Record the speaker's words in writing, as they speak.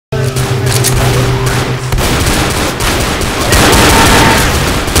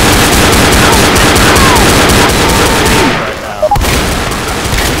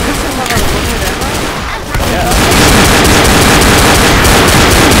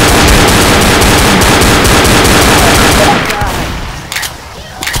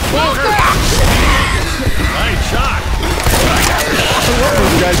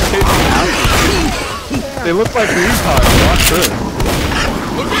looks like recon. Watch this.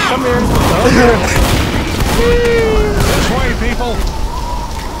 Come here. This way, people.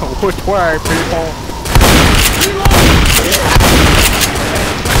 Which way, people?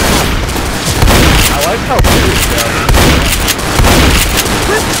 I like how big it goes.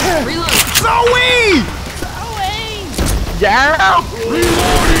 Reload. Zoe! Yeah!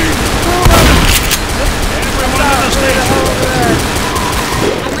 Reloading. Everyone on the station.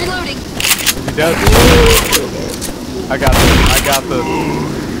 I'm reloading. He does. I got this. I got this. Over.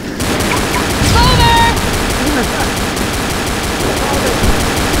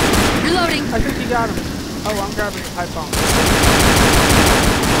 Reloading. I think you got him. Oh, I'm grabbing a pipe bomb.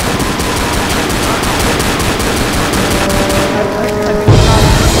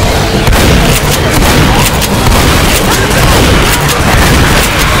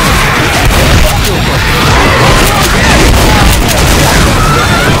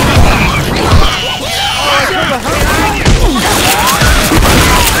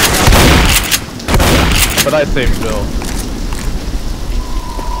 But I saved Bill.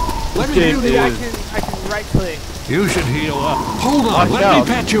 Let me do the I can right click. You should heal up. Hold on, Watch let out.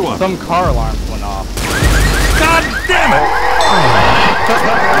 me patch you up. Some car alarms went off. God damn it!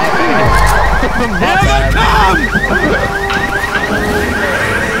 Here they come!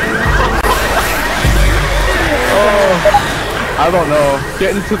 Oh, I don't know.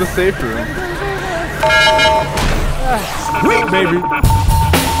 Get into the safe room. Sweet, baby.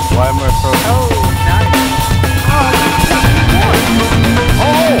 Why am I frozen?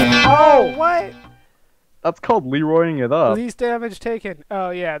 Oh, what? That's called Leroying it up. Least damage taken. Oh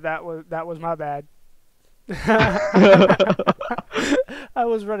yeah, that was my bad. I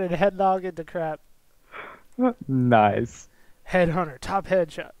was running headlong into crap. Nice. Headhunter, top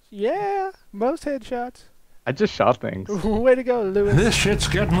headshots. Yeah, most headshots. I just shot things. Way to go, Lewis. This shit's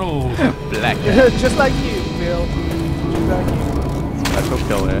getting old. Black Just like you, Bill. Just like you. special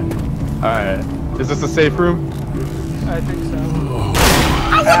killer. Alright. Is this a safe room? I think so.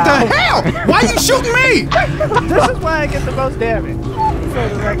 What the hell? Why are you shooting me? This is why I get the most damage. For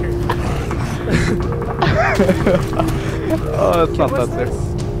the record. Oh, it's not that What's safe. this?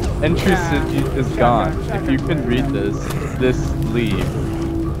 Entry city is gone. Shotgun, If you can read this leave.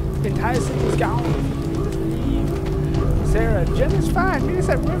 Entire city is gone. Sarah, Jen is fine. Meet us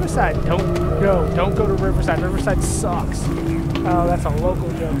at Riverside. Don't go to Riverside. Riverside sucks. Oh, that's a local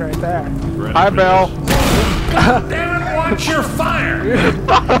joke right there. Hi, Belle. Damn it, watch your fire!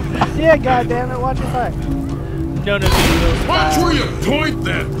 Yeah, goddammit, watch your fire. None of you. Watch where you point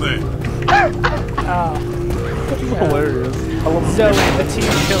that thing! Oh, Hilarious. I love Zoe, the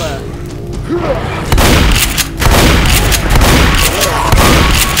team killer.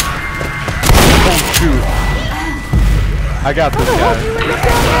 Oh, shoot. I got this guy.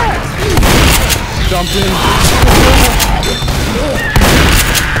 Jump in.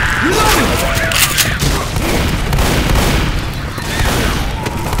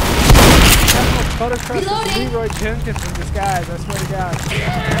 Buttercrust is Leroy Jenkins in disguise, I swear to God.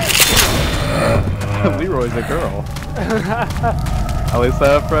 Leroy's a girl. At least I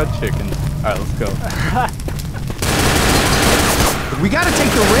have fried chicken. Alright, let's go. We gotta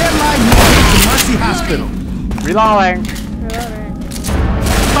take the red line north to Mercy Hospital. Reloading.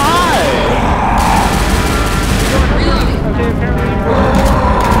 Hi. Okay, apparently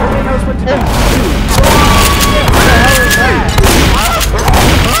everybody knows what to do.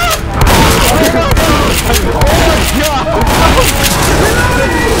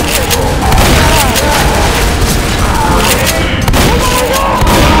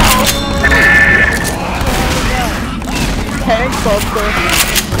 Tank buster.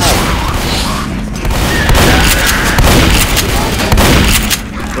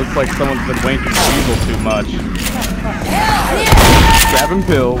 Looks like someone's been wanking Weasel too much. Grabbing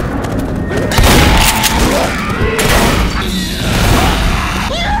pills.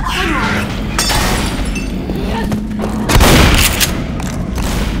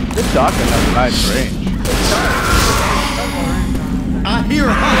 This shotgun has a nice range. I hear a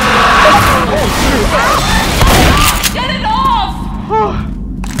hunter. Get it off!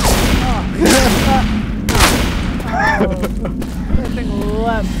 Anything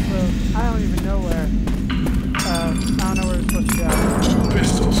left, so I don't even know where. I don't know where it's supposed to go.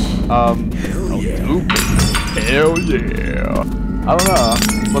 Pistols. Hell yeah. I don't know.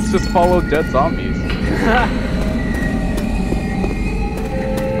 Let's just follow dead zombies.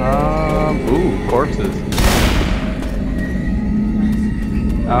 Ooh, corpses.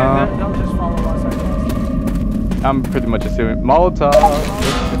 Don't just follow us, I guess. I'm pretty much assuming Molotov.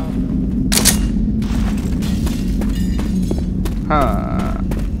 Huh.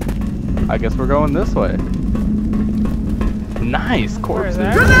 I guess we're going this way. Nice Where is corpses.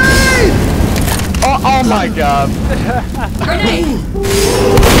 that? Oh my god. Grenade!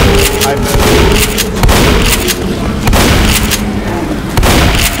 I missed.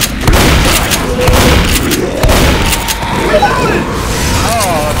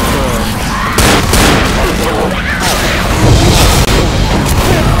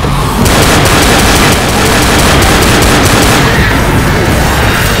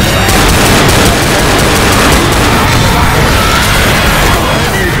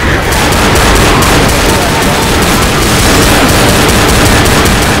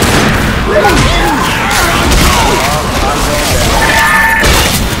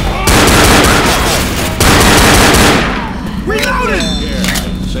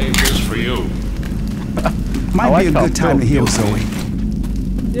 Might be a good time to heal Zoe.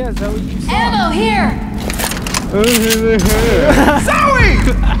 Yeah, Zoe, you saw. Ammo here! Zoe!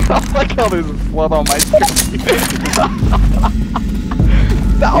 I like how there's a flood on my screen.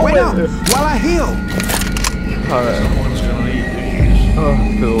 Wait up while I heal. Alright. Someone's gonna need these. Oh,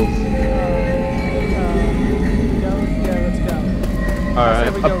 cool. Yeah, let's go. Alright.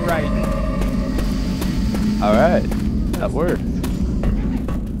 Say we go right. Alright. That worked.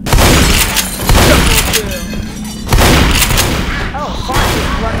 Oh, fine.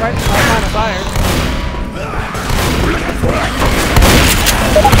 Just run right into my line of fire.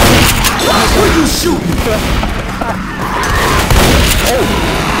 Who you shooting?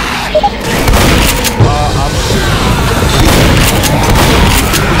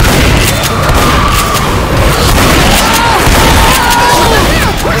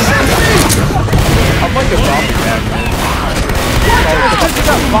 I'm like a zombie man. Because you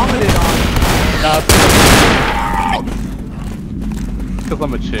got vomited on. Because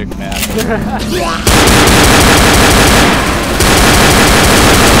I'm a chick, man.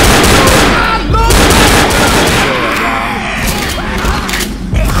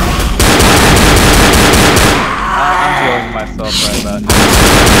 I'm healing myself right about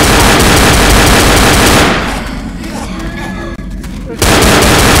now.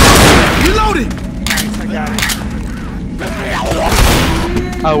 Reloading! I got it.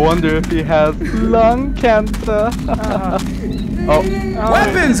 I wonder if he has lung cancer. Oh,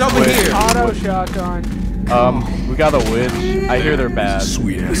 Weapons over wait. here! Auto shotgun. We got a witch. I hear they're bad.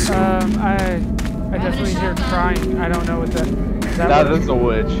 Sweet ass. I definitely hear crying. I don't know what that. Is that That what- is a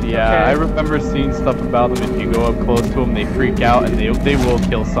witch, yeah. Okay. I remember seeing stuff about them. If you go up close to them, they freak out and they will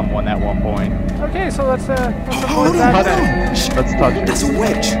kill someone at one point. Okay, so let's avoid Hold that on, then. Let's touch it. That's a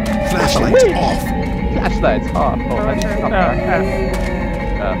wedge. Flashlights off. Flashlight's off. Oh, I just stopped that.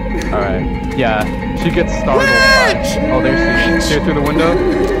 Alright. Yeah, she gets startled by... Oh, there she is. See her through the window?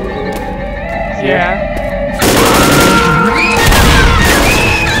 See her? Yeah.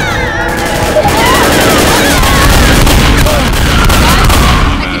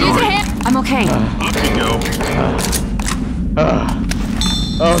 I could use a hand. I'm okay. Up you go.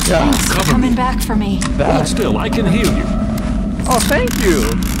 Oh, God. Coming back for me. Hold still, I can heal you. Oh, thank you.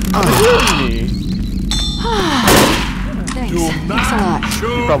 For healing me. Thanks. Thanks a lot.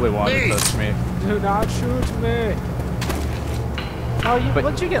 You probably wanted to touch me. Do not shoot me. Oh, But-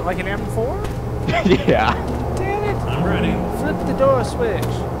 what'd you get? Like an M4? Yeah. Damn it! I'm ready. Flip the door switch.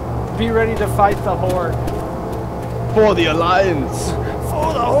 Be ready to fight the horde. For the Alliance.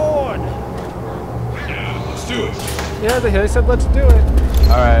 For the horde! Yeah, let's do it. Yeah, they said let's do it.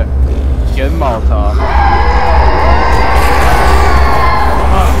 Alright. Get a Molotov.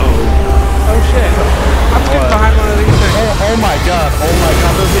 Oh shit. I'm getting behind one of these things. Oh my god. Oh my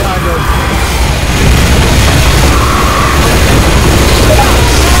god. They're behind us.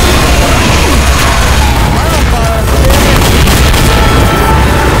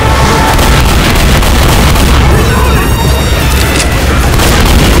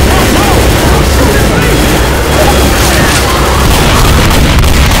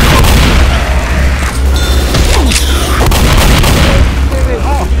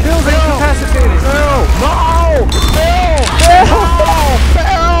 Bill's incapacitated.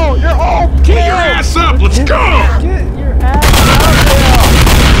 Get your ass up, let's go! Get your ass out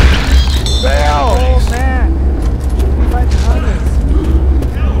there! Oh man. We fight hundreds.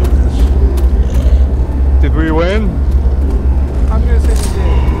 Did we win? I'm gonna say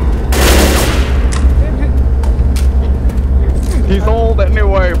we did. He's old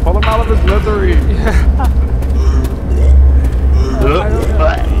anyway. Pull him out of his misery.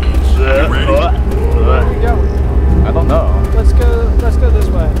 Where we going? I don't know. Let's go this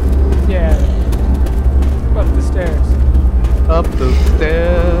way. Yeah. Up the stairs. Up the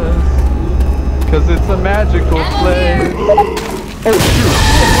stairs. Cause it's a magical place. Oh shoot.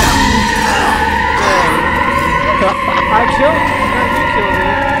 I'm killed it. No, you killed it.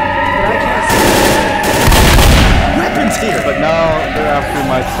 But I can't see it. Weapons here! But now they're after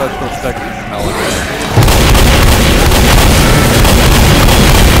my special sexy smell again.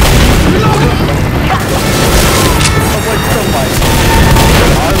 But like so much.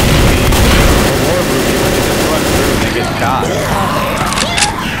 Our movie, the war movie, when they just run through and they get shot.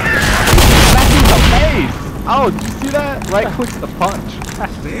 That's in the face! Oh, did you see that? Right click the punch.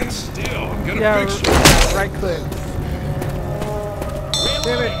 Stand still. I'm gonna Yeah, fix you. right click.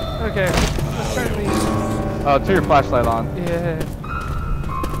 Damn it. Okay. Let's turn these. Oh, turn your flashlight on. Yeah.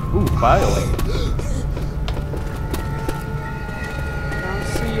 Ooh, filing. I don't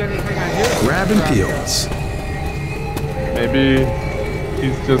see anything I hear. Grabbing pills. Maybe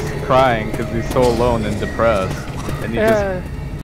he's just crying because he's so alone and depressed. And he just